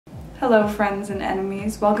Hello friends and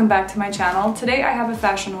enemies, welcome back to my channel. Today I have a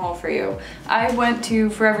fashion haul for you. I went to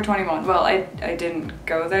Forever 21. Well, I didn't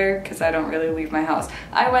go there because I don't really leave my house.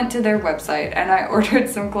 I went to their website and I ordered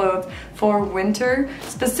some clothes for winter,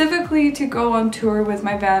 specifically to go on tour with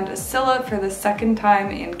my band Ascilla for the second time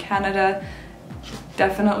in Canada.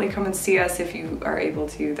 Definitely come and see us if you are able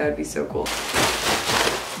to, that would be so cool.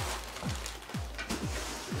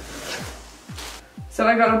 So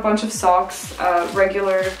I got a bunch of socks,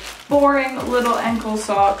 regular, boring little ankle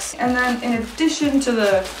socks. And then in addition to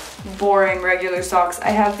the boring regular socks, I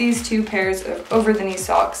have these two pairs of over-the-knee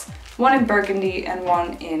socks, one in burgundy and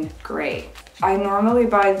one in gray. I normally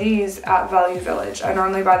buy these at Value Village. I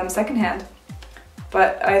normally buy them secondhand,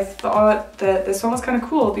 but I thought that this one was kind of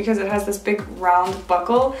cool because it has this big round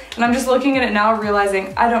buckle, and I'm just looking at it now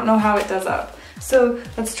realizing I don't know how it does up. So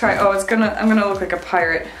let's try. Oh, I'm gonna look like a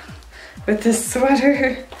pirate with this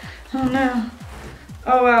sweater. Oh no.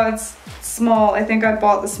 Oh wow, it's small. I think I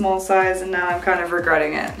bought the small size and now I'm kind of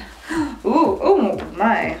regretting it. Ooh, oh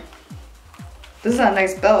my. This is a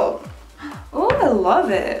nice belt. Oh, I love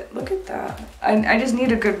it. Look at that. I just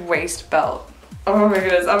need a good waist belt. Oh my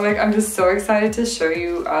goodness, I'm just so excited to show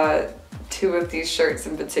you two of these shirts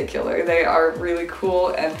in particular. They are really cool,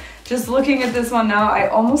 and just looking at this one now, I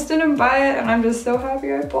almost didn't buy it and I'm just so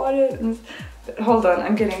happy I bought it. And hold on,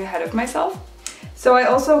 I'm getting ahead of myself. So I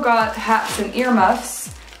also got hats and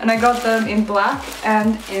earmuffs, and I got them in black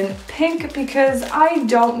and in pink because I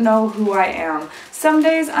don't know who I am. Some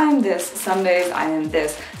days I'm this, some days I am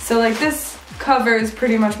this. So like this covers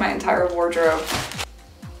pretty much my entire wardrobe.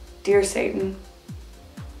 Dear Satan,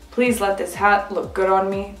 please let this hat look good on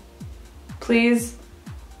me. Please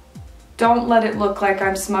don't let it look like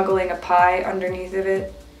I'm smuggling a pie underneath of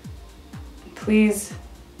it. Please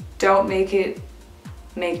don't make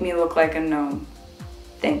me look like a gnome.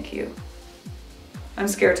 Thank you. I'm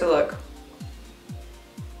scared to look.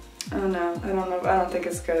 Oh no, I don't think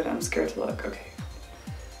it's good. I'm scared to look. Okay.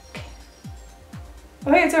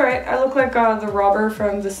 Oh hey, it's alright. I look like the robber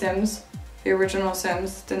from The Sims, the original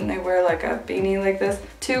Sims. Didn't they wear like a beanie like this?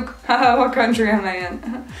 Toque. Haha, what country am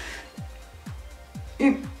I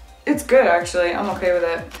in? It's good actually. I'm okay with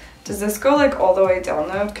it. Does this go like all the way down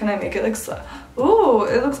though? Can I make it like ooh,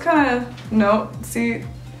 it looks kind of, no, see,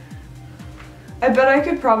 I bet I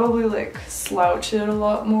could probably like slouch it a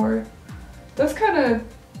lot more. That's kind of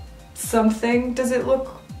something. Does it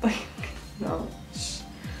look like, no,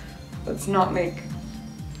 let's not make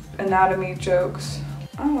anatomy jokes.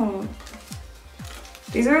 Oh,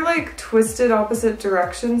 these are like twisted opposite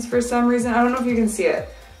directions for some reason. I don't know if you can see it,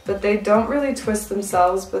 but they don't really twist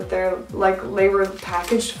themselves, but they're like, they were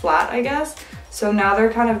packaged flat, I guess. So now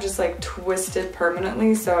they're kind of just like twisted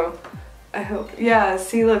permanently, so I hope, yeah,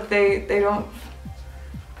 see look, they don't,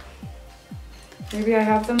 maybe I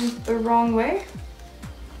have them the wrong way?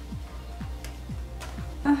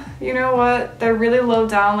 You know what, they're really low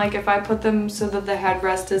down, like if I put them so that the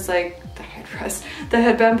headrest is like, the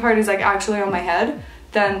headband part is like actually on my head,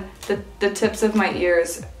 then the tips of my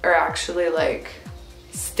ears are actually like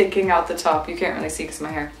sticking out the top. You can't really see because of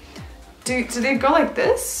my hair. Do they go like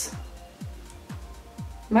this?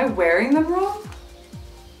 Am I wearing them wrong?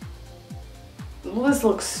 Well, this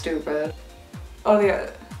looks stupid. Oh yeah.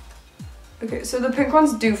 Okay, so the pink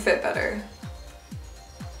ones do fit better.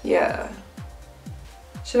 Yeah.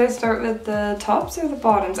 Should I start with the tops or the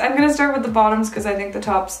bottoms? I'm gonna start with the bottoms because I think the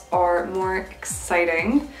tops are more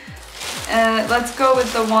exciting. Let's go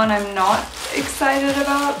with the one I'm not excited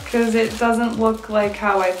about because it doesn't look like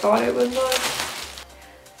how I thought it would look.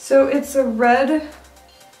 So it's a red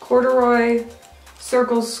corduroy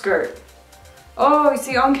circle skirt. Oh,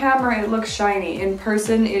 see, on camera it looks shiny. In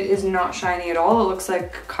person it is not shiny at all. It looks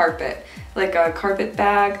like carpet, like a carpet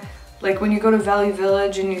bag. Like when you go to Value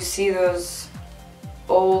Village and you see those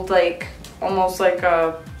old, like, almost like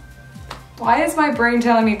a, why is my brain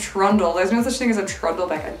telling me trundle? There's no such thing as a trundle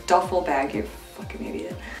bag, a duffel bag, you fucking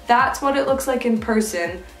idiot. That's what it looks like in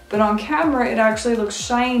person, but on camera it actually looks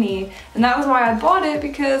shiny, and that was why I bought it,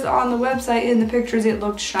 because on the website in the pictures it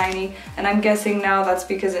looked shiny, and I'm guessing now that's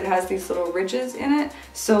because it has these little ridges in it,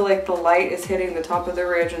 so like the light is hitting the top of the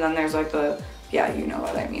ridge and then there's like the, yeah, you know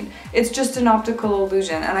what I mean. It's just an optical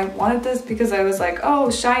illusion, and I wanted this because I was like, oh,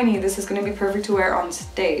 shiny, this is gonna be perfect to wear on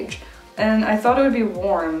stage. And I thought it would be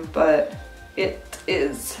warm, but it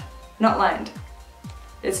is not lined.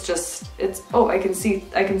 It's just, it's, oh, I can see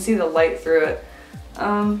the light through it.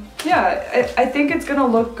 Yeah, I think it's gonna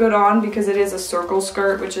look good on because it is a circle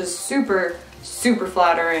skirt, which is super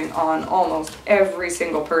flattering on almost every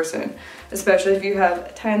single person, especially if you have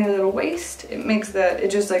a tiny little waist. It makes that,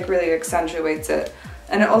 it just like really accentuates it.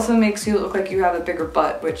 And it also makes you look like you have a bigger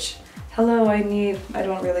butt, which Hello, I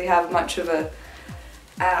don't really have much of a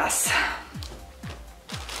ass.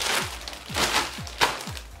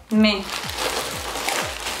 Meh.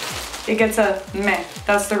 It gets a meh.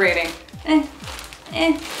 That's the rating.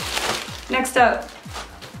 Next up,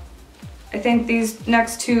 I think these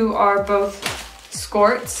next two are both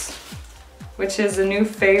skirts, which is a new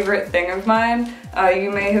favorite thing of mine.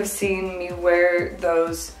 You may have seen me wear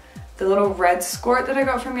the little red skirt that I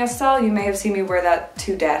got from Yesel. You may have seen me wear that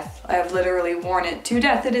to death. I have literally worn it to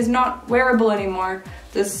death. It is not wearable anymore.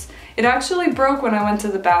 It actually broke when I went to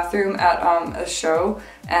the bathroom at a show,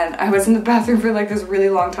 and I was in the bathroom for like this really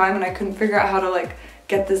long time and I couldn't figure out how to like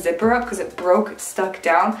get the zipper up because it broke, it stuck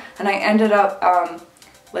down, and I ended up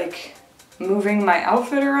like moving my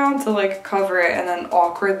outfit around to like cover it, and then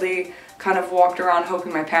awkwardly kind of walked around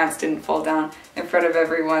hoping my pants didn't fall down in front of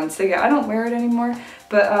everyone. So yeah, I don't wear it anymore,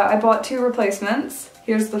 but I bought two replacements.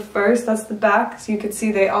 Here's the first, that's the back, so you can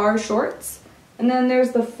see they are shorts. And then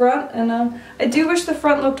there's the front, and I do wish the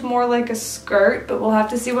front looked more like a skirt, but we'll have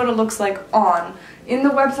to see what it looks like on. In the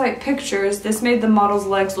website pictures, this made the model's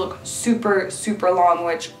legs look super, super long,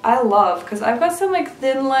 which I love, because I've got some like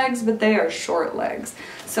thin legs, but they are short legs.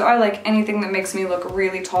 So I like anything that makes me look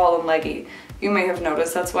really tall and leggy. You may have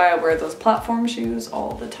noticed, that's why I wear those platform shoes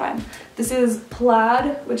all the time. This is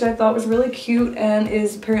plaid, which I thought was really cute and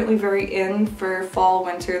is apparently very in for fall,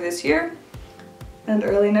 winter this year. And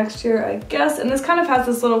early next year, I guess. And this kind of has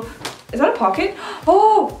this little, is that a pocket?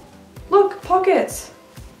 Oh, look, pockets.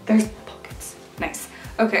 There's pockets, nice.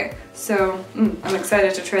 Okay, so I'm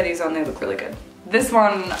excited to try these on, they look really good. This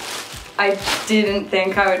one, I didn't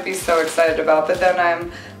think I would be so excited about, but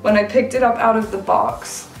then when I picked it up out of the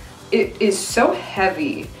box, it is so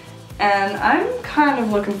heavy. And I'm kind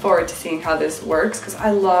of looking forward to seeing how this works because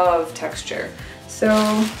I love texture. So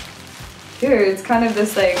here, it's kind of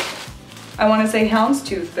this like, I want to say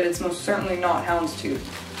houndstooth, but it's most certainly not houndstooth.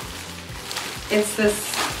 It's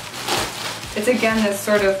again this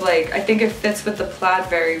sort of like, I think it fits with the plaid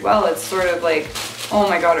very well. It's sort of like, oh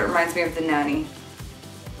my god, it reminds me of The Nanny.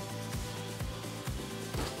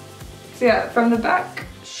 So yeah, from the back,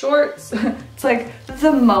 shorts. It's like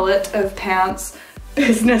the mullet of pants,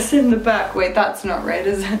 business in the back. Wait, that's not right,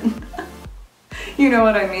 is it? You know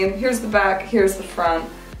what I mean. Here's the back, here's the front,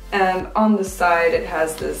 and on the side it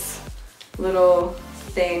has this little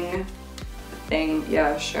thing,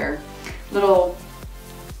 yeah, sure. Little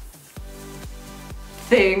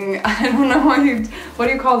thing, I don't know what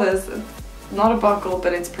do you call this? It's not a buckle,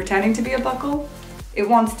 but it's pretending to be a buckle. It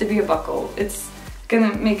wants to be a buckle. It's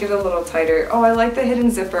gonna make it a little tighter. Oh, I like the hidden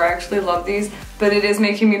zipper. I actually love these, but it is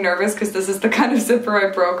making me nervous because this is the kind of zipper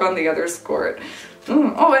I broke on the other skirt.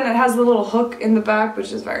 Oh, and it has the little hook in the back,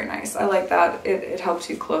 which is very nice. I like that. It helps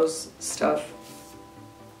you close stuff.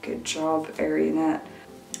 Good job, Arienette.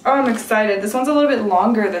 Oh, I'm excited. This one's a little bit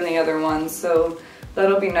longer than the other one, so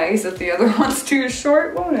that'll be nice if the other one's too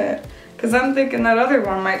short, won't it? Because I'm thinking that other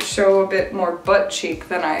one might show a bit more butt cheek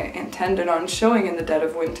than I intended on showing in the dead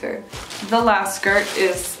of winter. The last skirt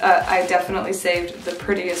is, I definitely saved the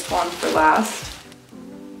prettiest one for last.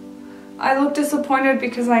 I look disappointed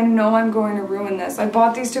because I know I'm going to ruin this. I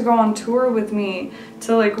bought these to go on tour with me,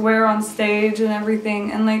 to like wear on stage and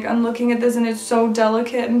everything, and like I'm looking at this and it's so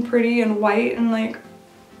delicate and pretty and white, and like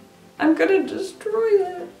I'm gonna destroy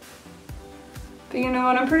it. But you know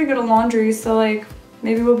what, I'm pretty good at laundry, so like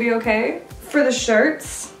maybe we'll be okay. For the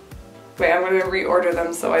shirts, wait, I'm gonna reorder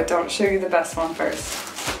them so I don't show you the best one first.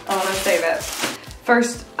 I wanna save it.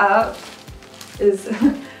 First up is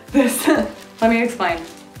this. Let me explain.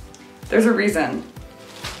 There's a reason.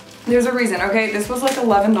 There's a reason, okay? This was like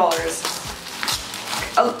 $11.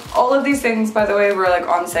 All of these things, by the way, were like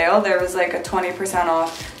on sale. There was like a 20%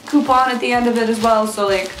 off coupon at the end of it as well, so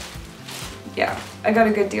like, yeah, I got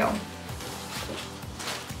a good deal.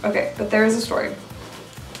 Okay, but there is a story.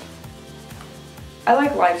 I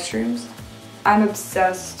like live streams. I'm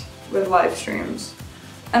obsessed with live streams.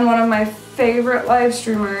 And one of my favorite live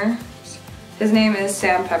streamers, his name is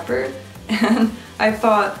Sam Pepper, and I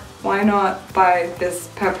thought, why not buy this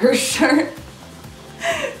Pepper shirt?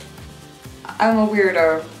 I'm a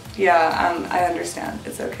weirdo. Yeah, I understand.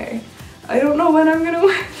 It's okay. I don't know when I'm gonna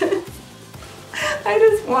wear this. I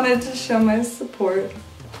just wanted to show my support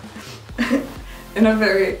in a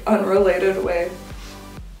very unrelated way.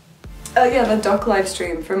 Oh yeah, the duck live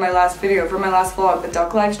stream for my last video, for my last vlog, the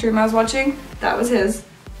duck live stream I was watching, that was his.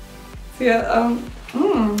 So yeah,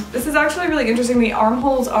 this is actually really interesting. The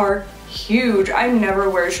armholes are huge. I never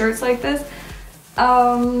wear shirts like this.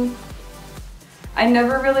 I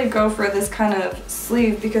never really go for this kind of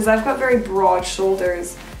sleeve because I've got very broad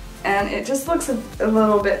shoulders and it just looks a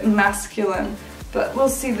little bit masculine. But we'll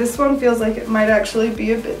see. This one feels like it might actually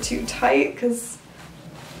be a bit too tight because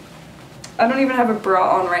I don't even have a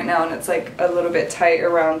bra on right now and it's like a little bit tight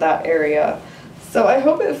around that area. So I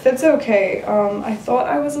hope it fits okay. I thought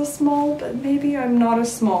I was a small, but maybe I'm not a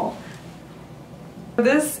small.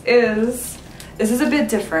 This is a bit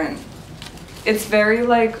different. It's very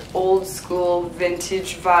like old school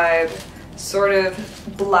vintage vibe sort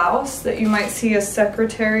of blouse that you might see a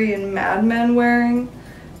secretary in Mad Men wearing.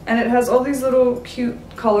 And it has all these little cute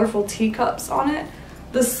colorful teacups on it.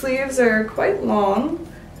 The sleeves are quite long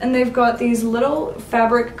and they've got these little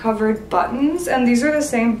fabric covered buttons, and these are the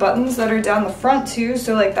same buttons that are down the front too,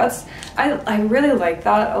 so like that's, I really like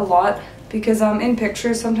that a lot because in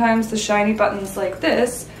pictures sometimes the shiny buttons like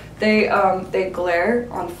this, they glare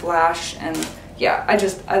on flash, and yeah,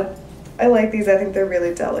 I like these. I think they're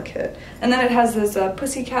really delicate. And then it has this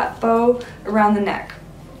pussycat bow around the neck.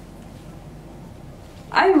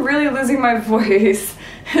 I'm really losing my voice.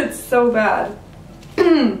 It's so bad.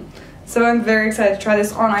 So I'm very excited to try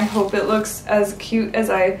this on. I hope it looks as cute as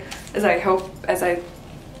I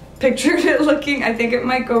pictured it looking. I think it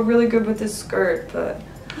might go really good with this skirt, but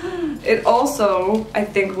it also, I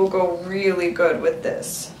think, will go really good with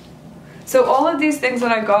this. So all of these things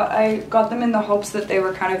that I got them in the hopes that they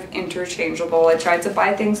were kind of interchangeable. I tried to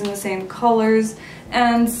buy things in the same colors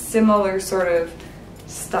and similar sort of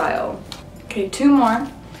style. Okay, two more.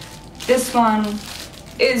 This one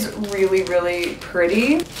is really, really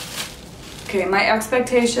pretty. Okay, my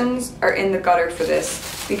expectations are in the gutter for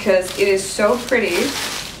this because it is so pretty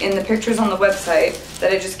in the pictures on the website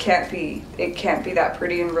that it just can't be that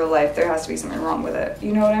pretty in real life. There has to be something wrong with it.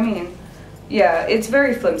 You know what I mean? Yeah, it's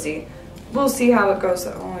very flimsy. We'll see how it goes.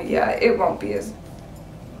 Oh yeah, it won't be as...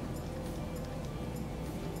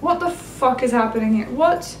 What the fuck is happening here?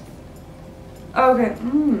 What? Okay,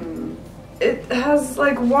 It has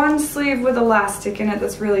like one sleeve with elastic in it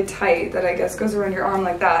that's really tight that I guess goes around your arm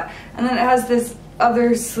like that. And then it has this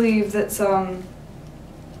other sleeve that's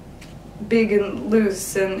big and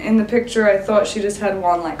loose, and in the picture I thought she just had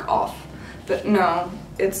one like off. But no,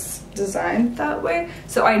 it's designed that way.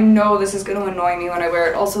 So I know this is gonna annoy me when I wear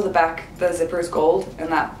it. Also the back, the zipper is gold,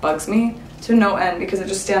 and that bugs me to no end because it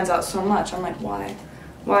just stands out so much. I'm like, why?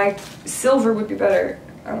 Why? Silver would be better.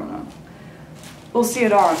 I don't know. We'll see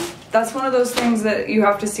it on. That's one of those things that you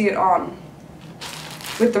have to see it on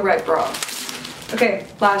with the right bra. Okay,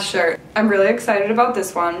 last shirt. I'm really excited about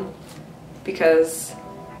this one because,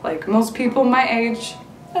 like most people my age,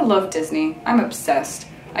 I love Disney. I'm obsessed.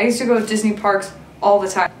 I used to go to Disney parks all the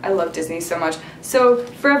time. I love Disney so much. So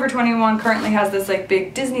Forever 21 currently has this like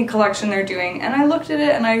big Disney collection they're doing, and I looked at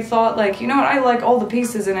it and I thought, like, you know what, I like all the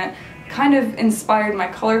pieces in it. Kind of inspired my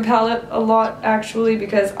color palette a lot actually,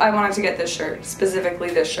 because I wanted to get this shirt, specifically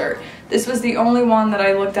this shirt. This was the only one that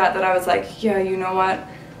I looked at that I was like, yeah, you know what,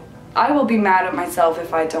 I will be mad at myself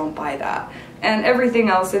if I don't buy that. And everything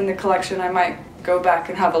else in the collection, I might go back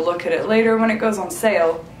and have a look at it later when it goes on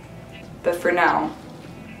sale, but for now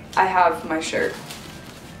I have my shirt.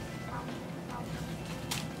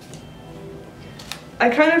 I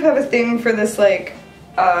kind of have a thing for this like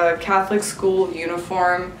Catholic school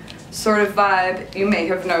uniform sort of vibe. You may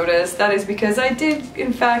have noticed that is because I did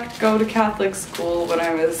in fact go to Catholic school when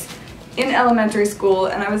I was in elementary school,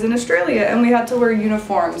 and I was in Australia and we had to wear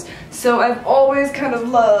uniforms. So I've always kind of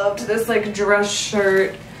loved this like dress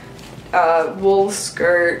shirt, wool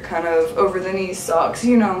skirt, kind of over the knee socks,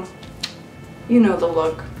 you know the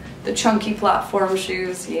look. The chunky platform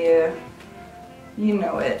shoes, yeah, you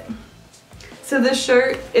know it. So this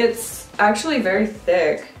shirt, it's actually very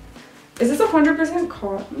thick. Is this 100%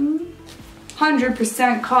 cotton?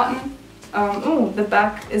 100% cotton. Oh, the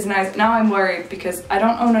back is nice. Now I'm worried because I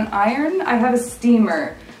don't own an iron. I have a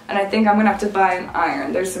steamer, and I think I'm gonna have to buy an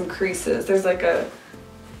iron. There's some creases. There's like a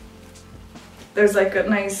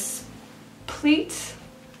nice pleat.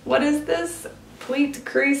 What is this? Pleat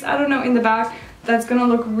crease? I don't know, in the back. That's gonna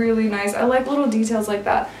look really nice. I like little details like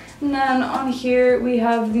that. And then on here we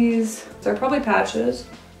have these, they're probably patches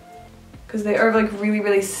because they are like really,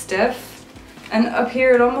 really stiff. And up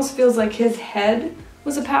here it almost feels like his head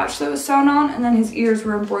was a patch that was sewn on, and then his ears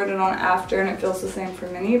were embroidered on after, and it feels the same for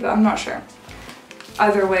Minnie, but I'm not sure.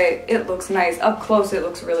 Either way, it looks nice. Up close it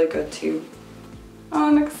looks really good too. Oh,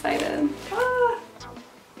 I'm excited. Ah.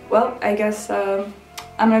 Well, I guess I'm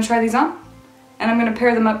gonna try these on, and I'm gonna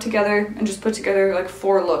pair them up together and just put together like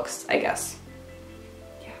 4 looks, I guess.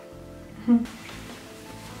 Yeah.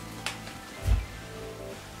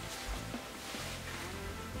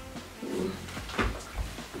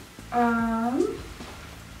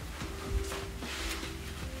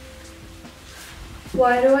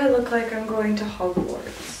 Why do I look like I'm going to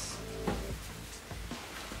Hogwarts?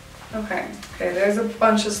 Okay, there's a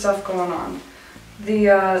bunch of stuff going on.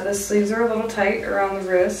 The sleeves are a little tight around the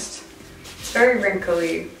wrist. It's very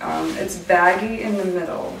wrinkly. It's baggy in the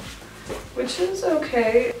middle, which is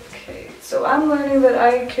okay. Okay, so I'm learning that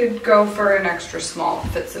I could go for an extra small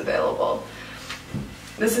if it's available.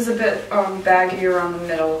 This is a bit baggy around the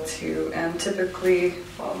middle too, and typically,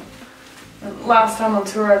 well, last time on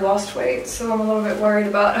tour I lost weight, so I'm a little bit worried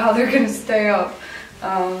about how they're gonna stay up.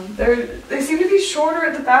 They seem to be shorter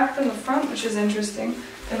at the back than the front, which is interesting.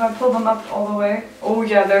 If I pull them up all the way, oh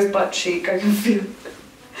yeah, there's butt cheek, I can feel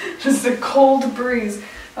it. Just a cold breeze.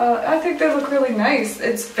 I think they look really nice.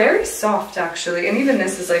 It's very soft actually, and even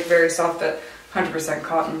this is like very soft at 100%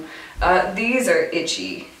 cotton. These are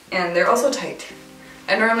itchy, and they're also tight.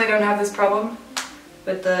 I normally don't have this problem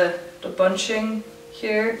with the bunching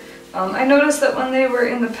here. I noticed that when they were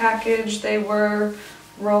in the package, they were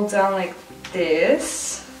rolled down like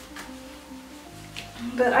this.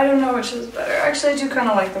 But I don't know which is better. Actually, I do kind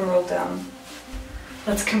of like them rolled down.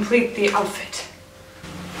 Let's complete the outfit.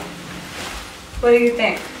 What do you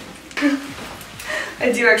think?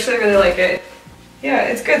 I do actually really like it. Yeah,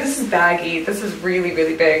 it's good. This is baggy. This is really,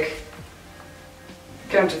 really big.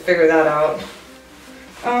 Gonna have to figure that out.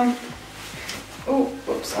 Oh,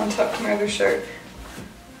 whoops, untucked my other shirt.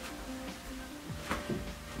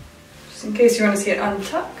 Just in case you want to see it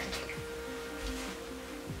untucked.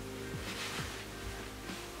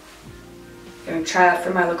 Gonna try that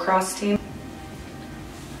for my lacrosse team.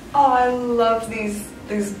 Oh, I love these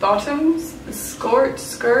bottoms, the skirt,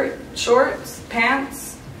 shorts,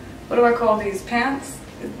 pants. What do I call these? Pants?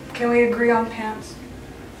 Can we agree on pants?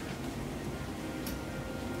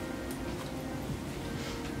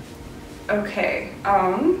 Okay,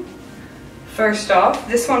 first off,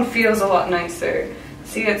 this one feels a lot nicer.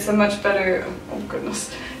 See, it's a much better, oh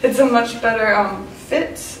goodness, it's a much better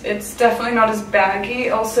fit. It's definitely not as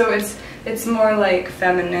baggy. Also, it's more like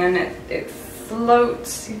feminine. It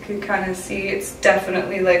floats, you can kind of see. It's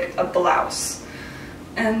definitely like a blouse.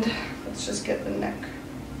 And let's just get the neck.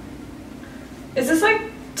 Is this like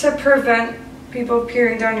to prevent people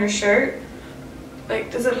peering down your shirt?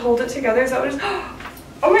 Like, does it hold it together? Is that what it is?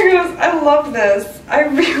 Oh my goodness, I love this. I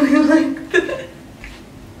really like this.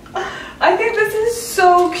 I think this is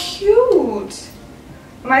so cute.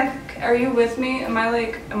 Are you with me?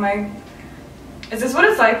 Is this what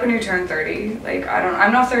it's like when you turn 30? Like,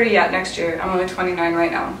 I'm not 30 yet next year. I'm only 29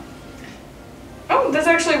 right now. Oh, this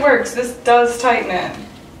actually works. This does tighten it.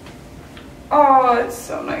 Oh, it's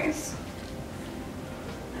so nice.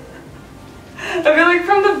 I feel like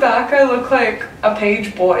from the back I look like a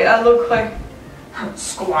page boy. I look like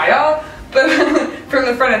Squire, but from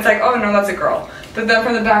the front it's like, oh no, that's a girl. But then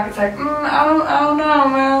from the back it's like, I don't know,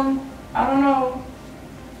 man. I don't know.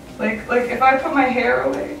 Like if I put my hair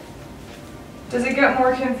away, does it get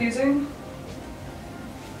more confusing?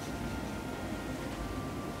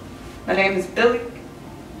 My name is Billy.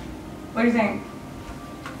 What do you think?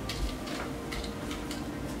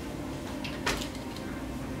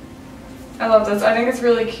 I love this. I think it's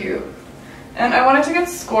really cute. And I wanted to get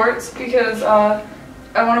skirts because I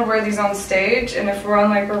want to wear these on stage, and if we're on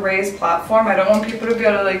like a raised platform, I don't want people to be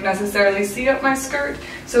able to like necessarily see up my skirt.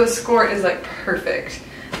 So a skirt is like perfect.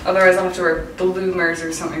 Otherwise I'll have to wear bloomers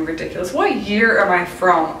or something ridiculous. What year am I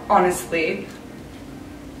from, honestly?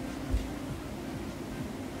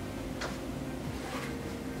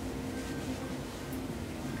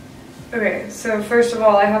 Okay, so first of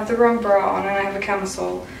all, I have the wrong bra on and I have a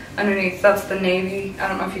camisole underneath. That's the navy. I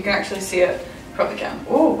don't know if you can actually see it. Probably can.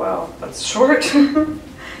 Oh wow, that's short.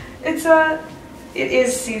 It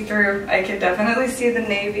is see-through. I can definitely see the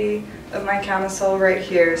navy of my camisole right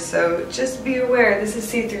here, so just be aware this is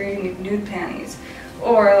see-through. You need nude panties,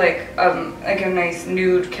 or like a nice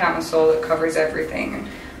nude camisole that covers everything.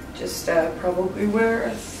 Just probably wear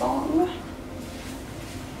a thong.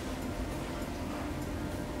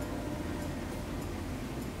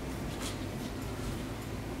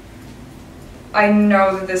 I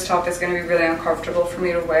know that this top is going to be really uncomfortable for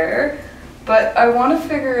me to wear, but I want to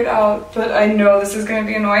figure it out. But I know this is going to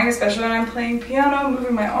be annoying, especially when I'm playing piano,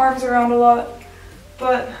 moving my arms around a lot.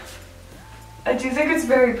 But I do think it's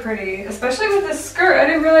very pretty, especially with this skirt. I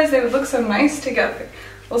didn't realize they would look so nice together.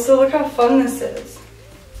 Also, look how fun this is.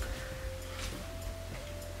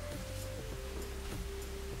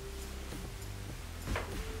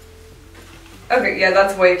 Okay, yeah,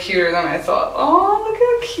 that's way cuter than I thought. Oh, look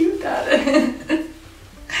how cute that is.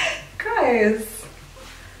 Guys,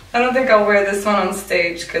 I don't think I'll wear this one on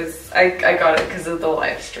stage because I got it because of the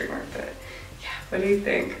live streamer, but yeah, what do you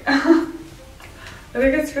think? I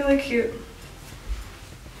think it's really cute.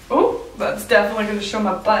 Oh, that's definitely going to show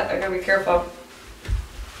my butt. I gotta be careful.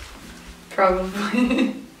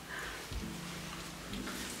 probably.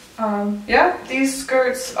 Yeah, these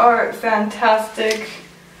skirts are fantastic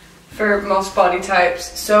for most body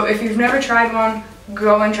types. So if you've never tried one,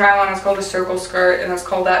 go and try one. It's called a circle skirt, and it's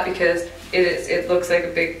called that because it looks like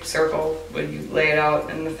a big circle when you lay it out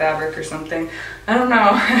in the fabric or something. I don't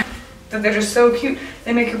know. But they're just so cute.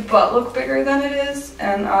 They make your butt look bigger than it is,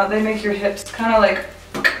 and they make your hips kind of like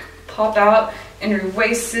pop out and your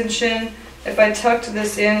waist cinch in. If I tucked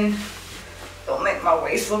this in, it'll make my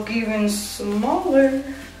waist look even smaller.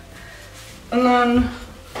 And then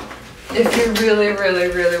if you really, really,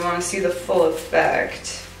 really want to see the full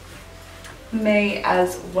effect, may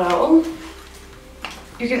as well.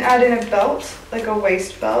 You can add in a belt, like a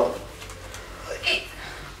waist belt.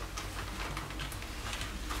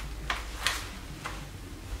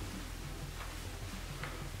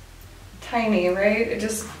 Tiny, right? It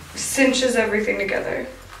just cinches everything together.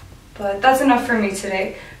 But that's enough for me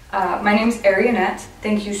today. My name's Arienette.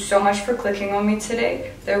 Thank you so much for clicking on me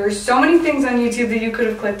today. There were so many things on YouTube that you could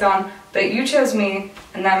have clicked on, but you chose me,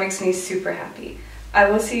 and that makes me super happy. I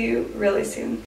will see you really soon.